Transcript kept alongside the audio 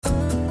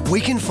We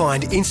can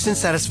find instant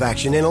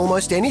satisfaction in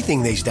almost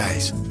anything these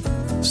days.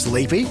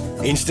 Sleepy?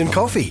 Instant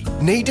coffee.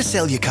 Need to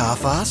sell your car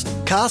fast?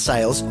 Car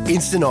sales,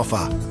 instant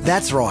offer.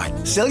 That's right.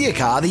 Sell your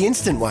car the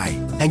instant way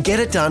and get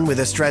it done with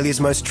Australia's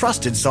most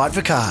trusted site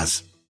for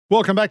cars.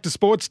 Welcome back to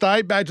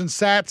Sportsday. Badge and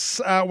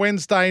Sats,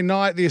 Wednesday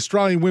night, the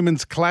Australian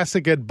Women's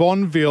Classic at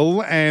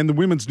Bonneville and the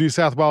Women's New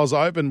South Wales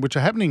Open, which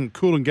are happening in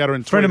Coolangatta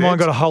and A friend of mine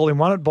got a hole in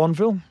one at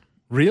Bonneville.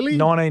 Really?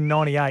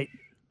 1998.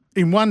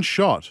 In one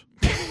shot?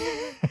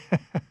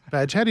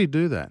 Badge, how do you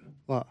do that?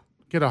 What?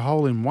 Get a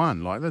hole in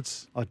one? Like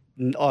that's...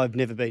 I've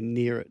never been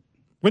near it.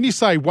 When you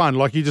say one,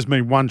 like you just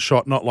mean one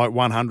shot, not like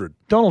 100.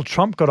 Donald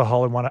Trump got a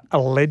hole in one,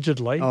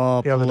 allegedly, the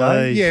other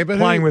day. Yeah, but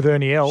playing with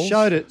Ernie Els.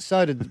 Showed it.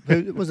 So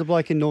did was a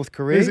bloke in North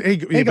Korea.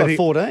 He got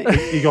 14.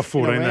 He got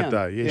 14 that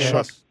day. Yeah,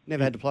 shot.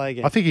 Never had to play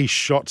again. I think he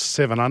shot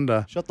 7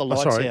 under. Shot the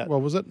lights out.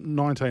 Well, was it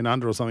 19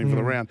 under or something for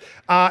the round?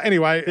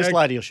 Anyway. This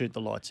lady will shoot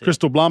the lights out.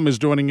 Kristalle Blum is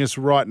joining us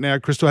right now.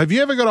 Kristalle, have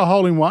you ever got a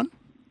hole in one?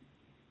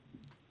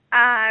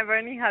 I've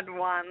only had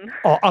one.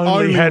 Oh,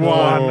 only had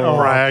one. Oh,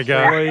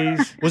 bragger.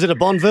 Please. Was it at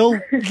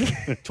Bonneville?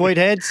 Tweed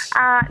heads?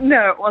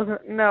 No, it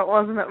wasn't. No, it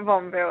wasn't at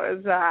Bonneville. It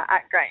was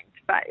at Grange.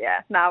 But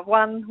yeah, no,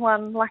 one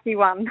lucky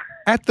one.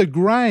 At the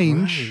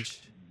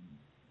Grange?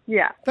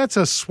 Yeah. That's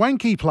a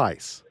swanky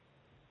place.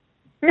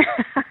 Yeah,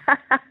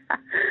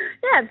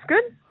 it's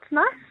good. It's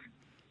nice.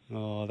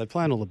 Oh, they're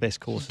playing all the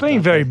best courses.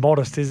 Being very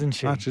modest, isn't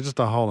she? Actually, just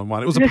a hole in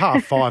one. It was a par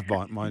 5,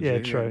 mind you. Yeah,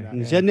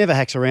 true. She never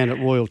hacks around at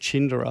Royal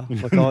Chindera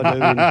like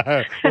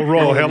I do. Or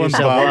Royal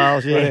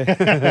Helensvale.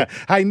 Yeah.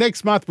 Hey,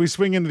 next month we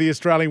swing into the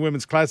Australian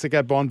Women's Classic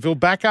at Bonneville,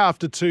 back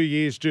after 2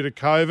 years due to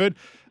COVID.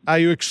 Are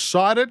you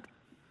excited?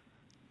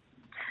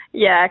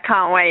 Yeah, I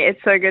can't wait.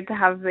 It's so good to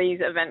have these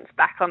events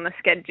back on the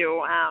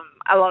schedule.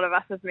 A lot of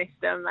us have missed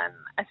them, and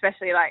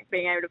especially like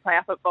being able to play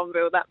up at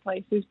Bonneville, that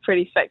place is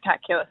pretty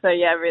spectacular. So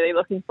yeah, really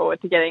looking forward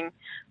to getting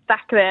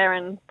back there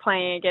and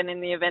playing again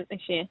in the event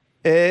this year.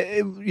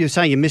 You're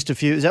saying you missed a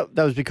few. That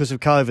was because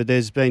of COVID.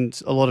 There's been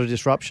a lot of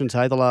disruptions,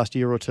 the last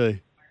year or two?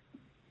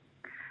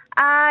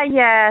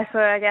 Yeah, so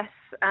I guess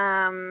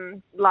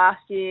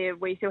last year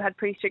we still had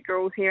pretty strict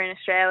rules here in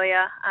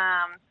Australia.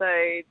 So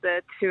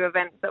the 2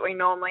 events that we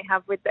normally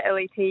have with the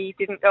LET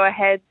didn't go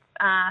ahead.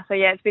 So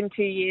yeah, it's been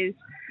 2 years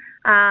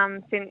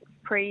since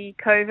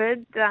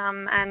pre-COVID.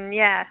 And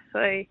yeah,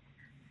 so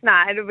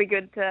it'll be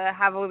good to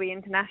have all the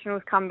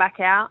internationals come back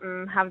out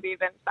and have the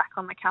events back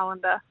on the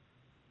calendar.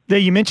 Yeah,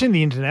 you mentioned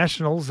the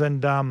internationals,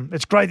 and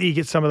it's great that you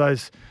get some of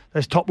those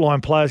top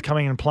line players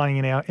coming and playing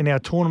in our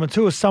tournaments.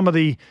 Who are some of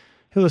the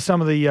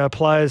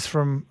players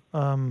from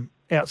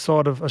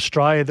outside of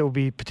Australia that will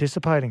be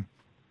participating?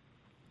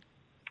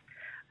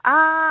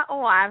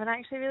 I haven't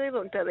actually really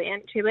looked at the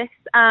entry list.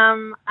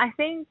 I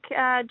think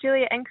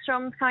Julia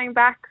Engstrom's coming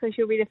back, so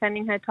she'll be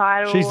defending her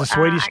title. She's the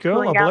Swedish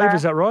girl, I believe.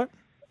 Is that right?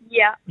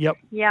 Yeah. Yep.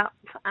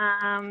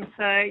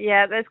 So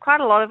yeah, there's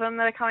quite a lot of them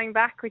that are coming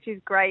back, which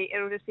is great.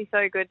 It'll just be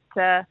so good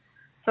to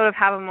sort of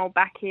have them all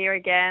back here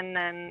again,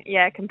 and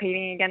yeah,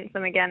 competing against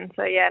them again.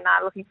 So yeah,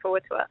 looking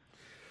forward to it.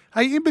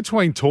 Hey, in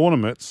between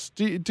tournaments,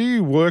 do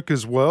you work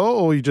as well,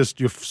 or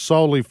you're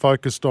solely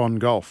focused on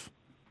golf?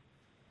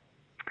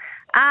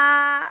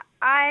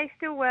 I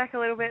still work a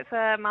little bit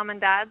for Mum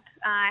and Dad.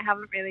 I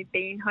haven't really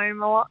been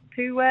home a lot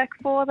to work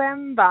for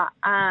them, but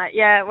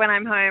yeah, when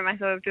I'm home, I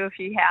sort of do a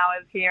few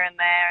hours here and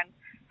there and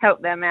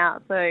help them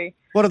out. So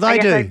what do they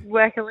do? I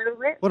work a little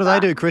bit. What do they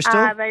do,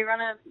 Kristalle? They run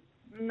a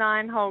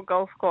 9-hole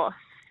golf course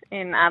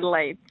in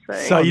Adelaide.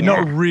 So you're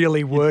not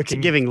really working.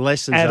 You're giving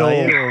lessons at all.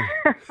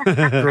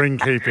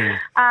 Greenkeeping.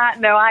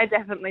 No, I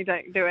definitely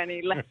don't do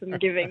any lesson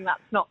giving.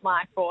 That's not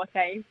my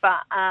forte. But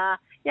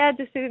yeah,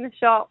 just sit in the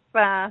shop.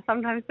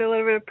 Sometimes do a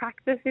little bit of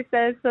practice if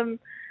there's some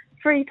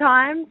free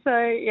time.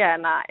 So yeah,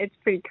 it's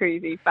pretty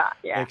crazy. But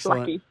yeah,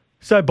 Excellent. Lucky.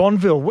 So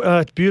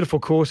Bonneville, beautiful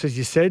course, as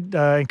you said,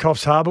 in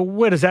Coffs Harbour.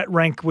 Where does that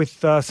rank with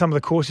some of the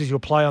courses you'll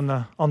play on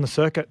the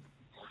circuit?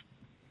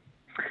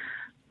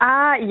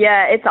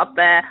 Yeah, it's up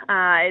there.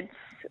 It's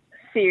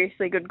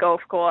seriously good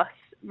golf course,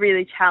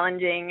 really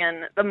challenging,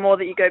 and the more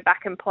that you go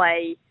back and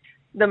play,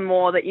 the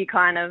more that you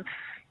kind of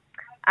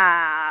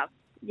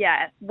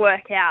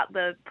work out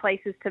the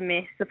places to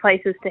miss, the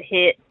places to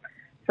hit.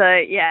 So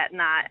yeah,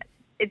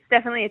 it's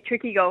definitely a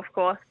tricky golf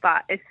course,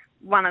 but it's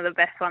one of the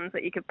best ones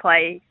that you could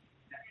play.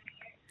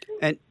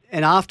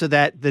 And after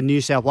that, the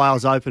New South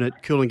Wales Open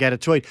at Coolangatta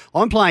Tweed.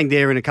 I'm playing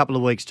there in a couple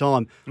of weeks'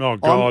 time. Oh,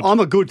 God. I'm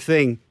a good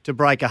thing to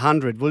break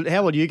 100. Well,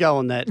 how would you go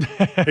on that?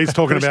 He's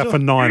talking about for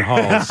 9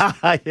 holes.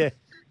 Yeah.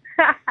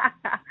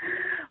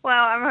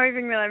 Well, I'm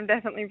hoping that I'm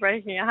definitely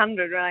breaking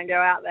 100 when I go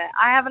out there.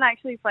 I haven't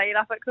actually played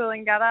up at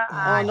Coolangatta.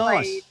 I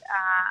nice. played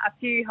a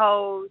few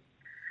holes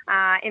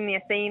in the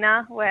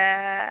Athena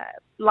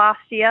last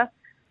year,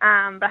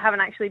 but I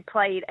haven't actually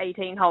played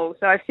 18 holes.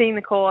 So I've seen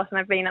the course and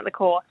I've been at the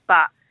course,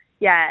 but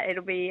yeah,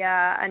 it'll be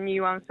a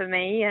new one for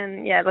me,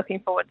 and yeah, looking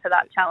forward to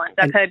that challenge.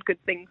 I've heard good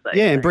things though.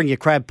 Yeah, and bring your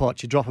crab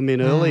pots. You drop them in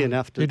early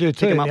enough to you do pick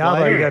too. them up The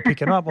other later. you go pick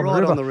them up on, Right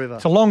the river. on the river.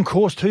 It's a long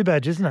course too,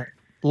 Badge, isn't it?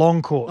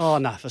 Long course. Oh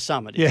no, for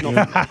some it is. Yeah.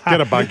 Not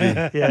Get a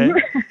buggy. Yeah.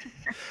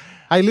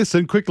 Hey,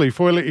 listen, quickly,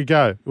 before I let you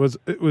go,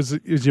 it was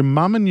your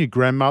mum and your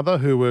grandmother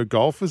who were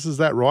golfers, is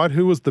that right?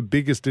 Who was the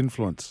biggest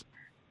influence?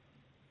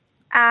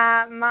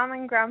 Mum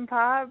and Grandpa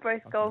are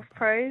both golf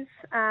pros.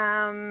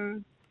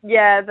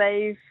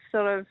 They've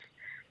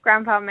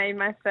Grandpa made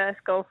my first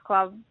golf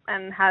club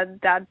and had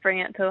Dad bring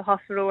it to the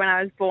hospital when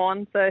I was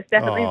born, so it's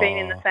definitely been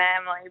in the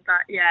family.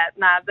 But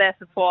their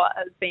support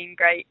has been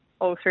great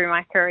all through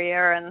my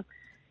career, and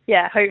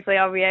hopefully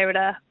I'll be able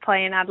to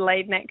play in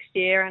Adelaide next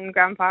year, and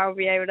Grandpa will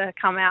be able to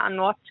come out and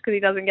watch because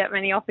he doesn't get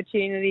many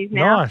opportunities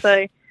now. Nice.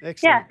 So,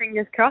 Excellent.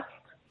 fingers crossed.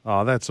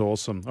 Oh, that's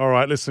awesome. All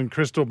right, listen,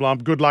 Kristalle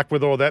Blum, good luck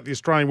with all that. The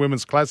Australian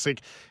Women's Classic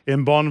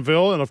in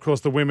Bonneville and, of course,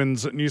 the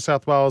Women's New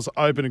South Wales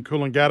Open in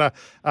Coolangatta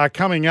are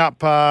coming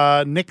up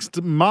next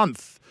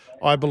month,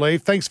 I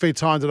believe. Thanks for your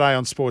time today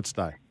on Sports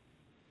Day.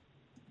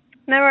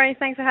 No worries.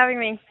 Thanks for having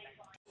me.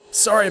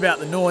 Sorry about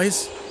the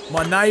noise.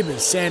 My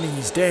neighbour's sanding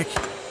his deck.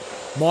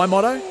 My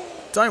motto?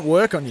 Don't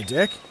work on your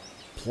deck.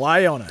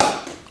 Play on it.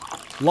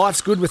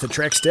 Life's good with a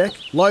Trex deck.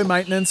 Low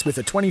maintenance with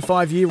a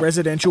 25-year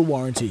residential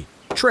warranty.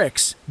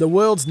 Trex, the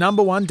world's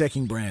 #1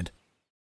 decking brand.